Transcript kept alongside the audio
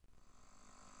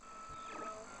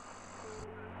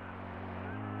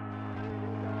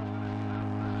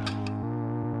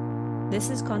This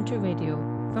is Contra Radio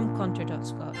from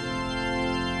Contra.Scot.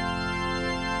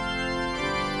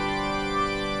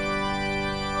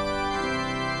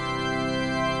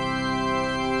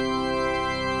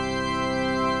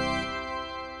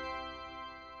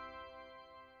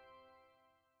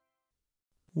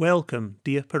 Welcome,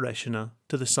 dear parishioner,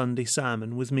 to the Sunday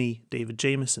Sermon with me, David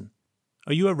Jameson.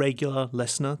 Are you a regular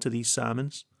listener to these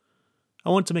sermons?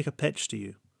 I want to make a pitch to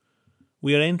you.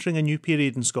 We are entering a new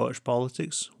period in Scottish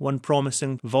politics, one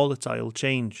promising volatile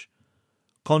change.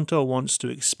 Contra wants to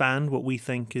expand what we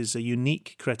think is a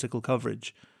unique critical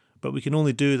coverage, but we can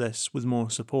only do this with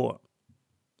more support.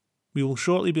 We will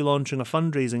shortly be launching a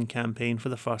fundraising campaign for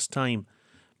the first time,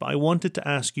 but I wanted to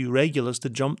ask you regulars to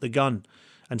jump the gun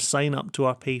and sign up to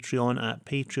our Patreon at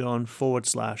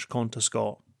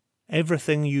patreon.com/ContraScot.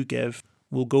 Everything you give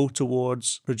will go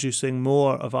towards producing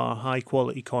more of our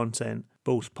high-quality content,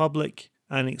 both public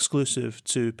and exclusive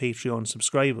to Patreon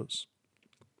subscribers.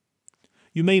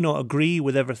 You may not agree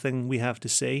with everything we have to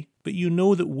say, but you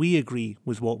know that we agree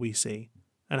with what we say,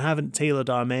 and haven't tailored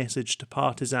our message to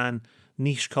partisan,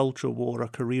 niche culture war or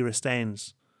careerist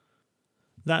ends.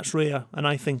 That's rare, and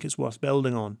I think it's worth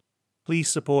building on. Please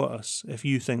support us if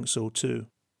you think so too.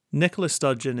 Nicola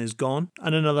Sturgeon is gone,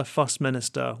 and another First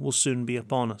Minister will soon be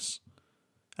upon us.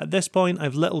 At this point,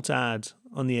 I've little to add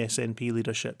on the SNP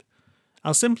leadership.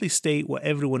 I'll simply state what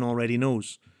everyone already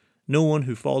knows. No one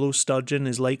who follows Sturgeon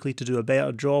is likely to do a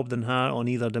better job than her on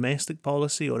either domestic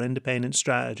policy or independent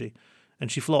strategy,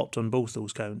 and she flopped on both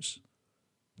those counts.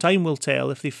 Time will tell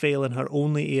if they fail in her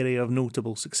only area of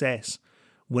notable success,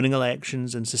 winning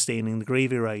elections and sustaining the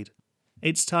gravy ride.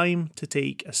 It's time to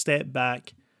take a step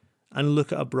back and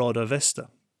look at a broader vista.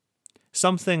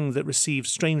 Something that received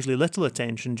strangely little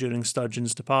attention during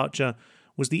Sturgeon's departure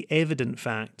was the evident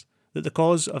fact that the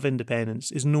cause of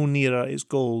independence is no nearer its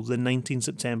goal than 19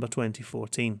 September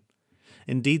 2014.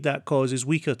 Indeed, that cause is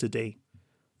weaker today.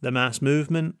 The mass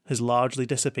movement has largely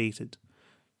dissipated.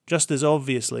 Just as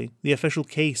obviously, the official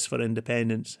case for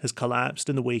independence has collapsed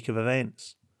in the wake of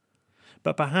events.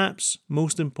 But perhaps,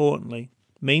 most importantly,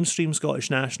 mainstream Scottish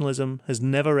nationalism has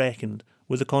never reckoned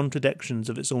with the contradictions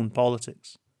of its own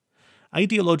politics.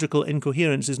 Ideological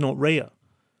incoherence is not rare.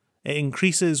 It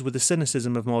increases with the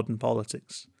cynicism of modern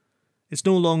politics. It's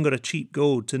no longer a cheap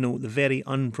goad to note the very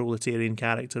unproletarian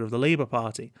character of the Labour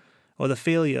Party, or the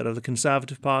failure of the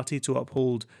Conservative Party to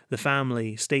uphold the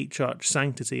family, state church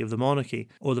sanctity of the monarchy,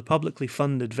 or the publicly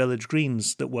funded village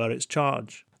greens that were its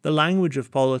charge. The language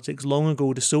of politics long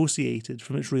ago dissociated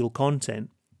from its real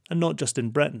content, and not just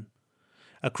in Britain.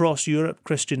 Across Europe,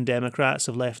 Christian Democrats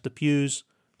have left the pews,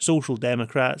 Social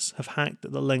Democrats have hacked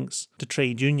at the links to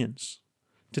trade unions.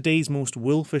 Today's most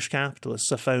wolfish capitalists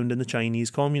are found in the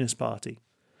Chinese Communist Party.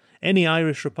 Any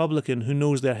Irish Republican who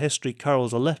knows their history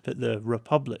curls a lip at the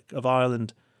Republic of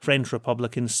Ireland. French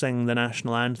Republicans sing the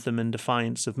national anthem in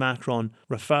defiance of Macron,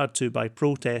 referred to by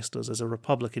protesters as a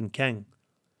Republican king.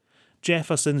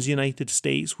 Jefferson's United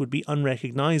States would be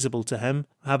unrecognisable to him,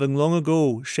 having long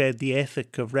ago shed the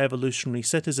ethic of revolutionary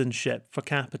citizenship for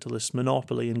capitalist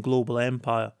monopoly and global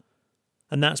empire.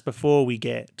 And that's before we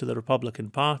get to the Republican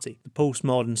Party, the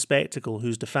postmodern spectacle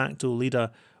whose de facto leader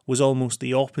was almost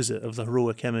the opposite of the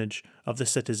heroic image of the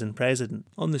citizen president.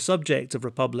 On the subject of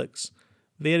republics,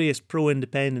 various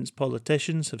pro-independence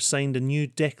politicians have signed a new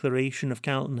declaration of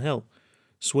Calton Hill,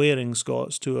 swearing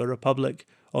Scots to a republic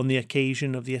on the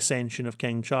occasion of the ascension of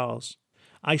King Charles.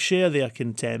 I share their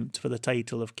contempt for the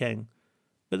title of king,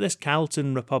 but this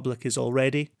Calton Republic is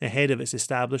already, ahead of its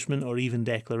establishment or even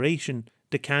declaration,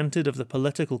 decanted of the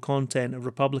political content of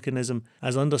republicanism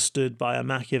as understood by a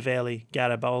Machiavelli,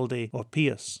 Garibaldi or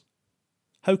Pierce.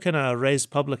 How can a res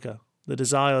publica, the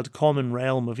desired common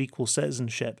realm of equal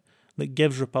citizenship that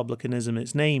gives republicanism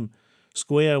its name,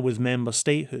 square with member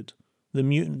statehood, the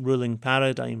mutant ruling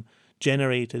paradigm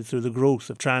generated through the growth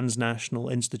of transnational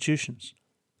institutions?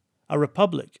 A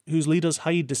republic whose leaders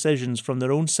hide decisions from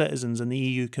their own citizens in the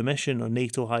EU Commission or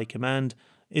NATO High Command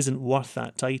isn't worth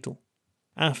that title.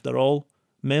 After all,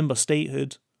 member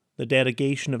statehood, the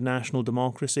derogation of national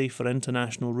democracy for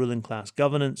international ruling class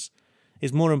governance,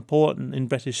 is more important in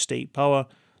British state power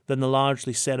than the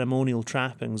largely ceremonial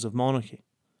trappings of monarchy.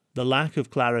 The lack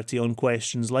of clarity on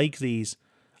questions like these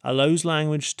allows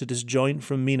language to disjoint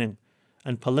from meaning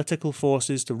and political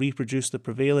forces to reproduce the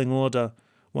prevailing order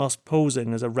whilst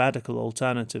posing as a radical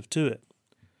alternative to it.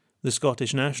 The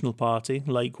Scottish National Party,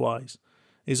 likewise,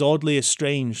 is oddly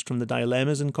estranged from the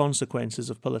dilemmas and consequences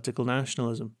of political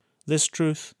nationalism. This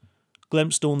truth,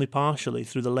 glimpsed only partially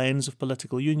through the lens of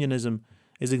political unionism,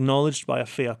 is acknowledged by a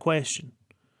fair question.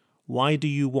 Why do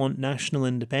you want national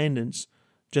independence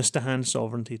just to hand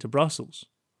sovereignty to Brussels?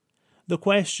 The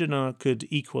questioner could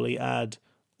equally add,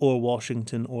 or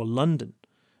Washington or London,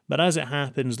 but as it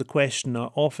happens, the questioner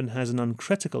often has an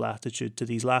uncritical attitude to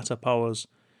these latter powers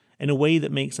in a way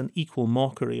that makes an equal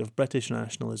mockery of British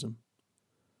nationalism.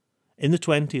 In the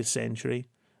 20th century,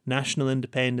 national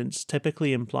independence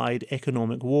typically implied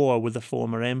economic war with the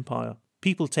former empire.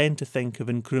 People tend to think of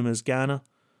Nkrumah's Ghana,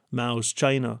 Mao's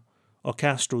China, or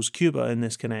Castro's Cuba in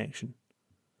this connection.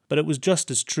 But it was just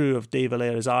as true of De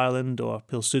Valera's Ireland or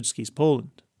Pilsudski's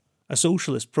Poland. A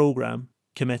socialist programme,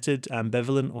 committed,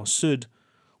 ambivalent, or SUD,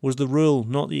 was the rule,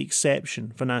 not the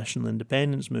exception, for national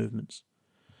independence movements.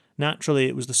 Naturally,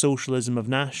 it was the socialism of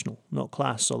national, not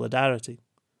class solidarity.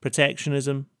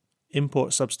 Protectionism,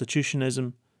 import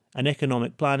substitutionism, and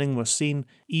economic planning were seen,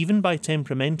 even by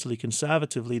temperamentally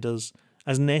conservative leaders,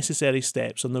 as necessary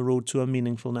steps on the road to a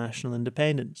meaningful national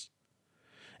independence.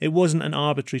 It wasn't an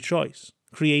arbitrary choice.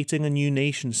 Creating a new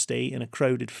nation-state in a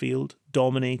crowded field,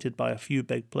 dominated by a few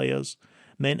big players,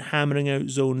 meant hammering out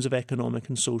zones of economic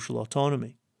and social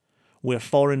autonomy. Where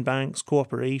foreign banks,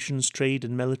 corporations, trade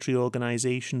and military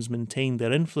organisations maintained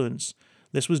their influence,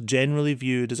 this was generally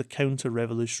viewed as a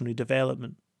counter-revolutionary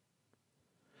development.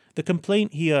 The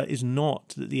complaint here is not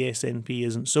that the SNP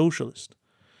isn't socialist.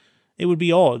 It would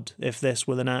be odd if this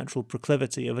were the natural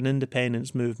proclivity of an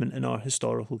independence movement in our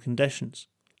historical conditions.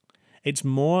 It's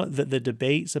more that the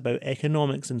debates about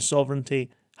economics and sovereignty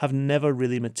have never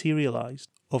really materialised.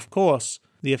 Of course,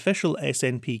 the official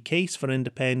SNP case for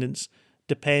independence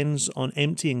depends on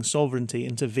emptying sovereignty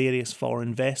into various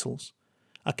foreign vessels,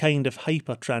 a kind of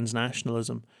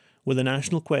hyper-transnationalism where the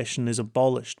national question is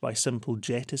abolished by simple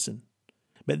jettison.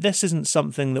 But this isn't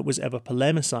something that was ever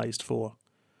polemicised for.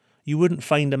 You wouldn't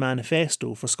find a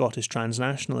manifesto for Scottish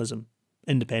transnationalism.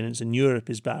 Independence in Europe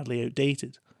is badly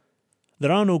outdated.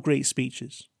 There are no great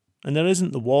speeches, and there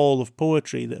isn't the wall of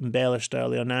poetry that embellished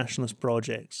earlier nationalist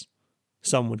projects.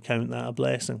 Some would count that a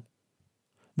blessing.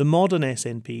 The modern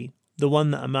SNP, the one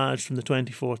that emerged from the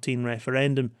 2014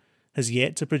 referendum, has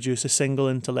yet to produce a single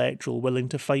intellectual willing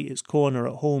to fight its corner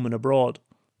at home and abroad.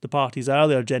 The party's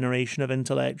earlier generation of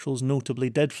intellectuals notably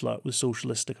did flirt with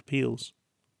socialistic appeals.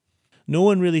 No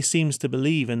one really seems to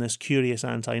believe in this curious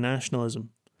anti-nationalism.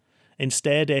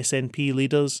 Instead, SNP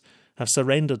leaders have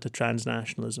surrendered to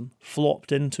transnationalism,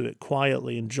 flopped into it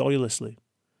quietly and joylessly.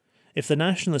 If the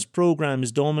nationalist programme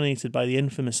is dominated by the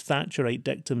infamous Thatcherite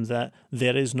dictum that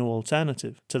there is no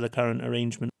alternative to the current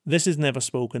arrangement, this is never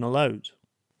spoken aloud.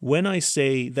 When I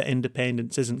say that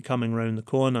independence isn't coming round the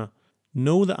corner,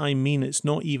 know that I mean it's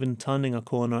not even turning a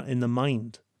corner in the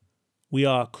mind. We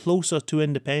are closer to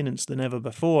independence than ever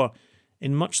before,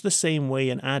 in much the same way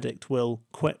an addict will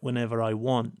quit whenever I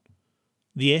want.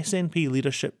 The SNP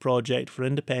leadership project for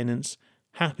independence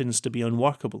happens to be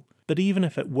unworkable, but even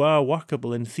if it were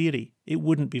workable in theory, it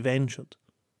wouldn't be ventured.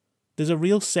 There's a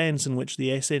real sense in which the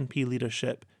SNP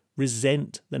leadership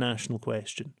resent the national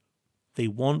question. They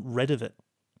want rid of it.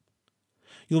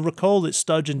 You'll recall that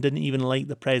Sturgeon didn't even like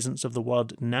the presence of the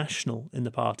word national in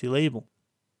the party label.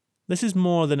 This is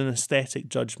more than an aesthetic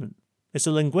judgment. It's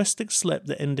a linguistic slip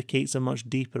that indicates a much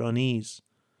deeper unease.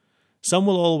 Some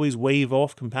will always wave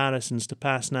off comparisons to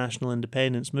past national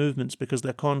independence movements because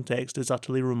their context is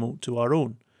utterly remote to our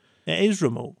own. It is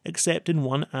remote, except in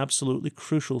one absolutely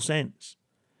crucial sense.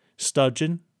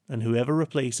 Sturgeon, and whoever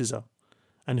replaces her,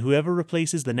 and whoever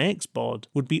replaces the next bod,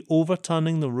 would be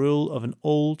overturning the rule of an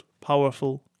old,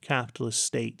 powerful, capitalist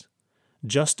state,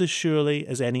 just as surely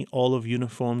as any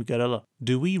olive-uniformed guerrilla.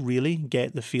 Do we really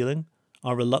get the feeling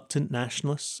our reluctant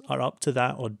nationalists are up to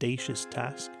that audacious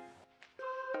task?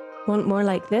 Want more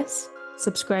like this?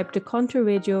 Subscribe to Contour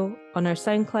Radio on our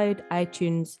SoundCloud,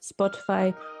 iTunes,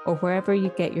 Spotify, or wherever you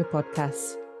get your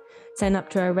podcasts. Sign up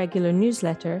to our regular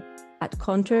newsletter at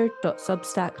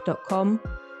contour.substack.com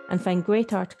and find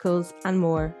great articles and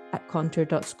more at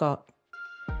contour.scot.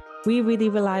 We really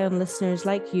rely on listeners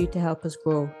like you to help us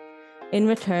grow. In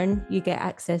return, you get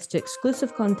access to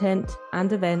exclusive content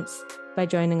and events by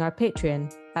joining our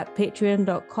Patreon at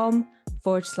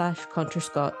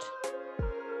patreon.com/ContoursScot.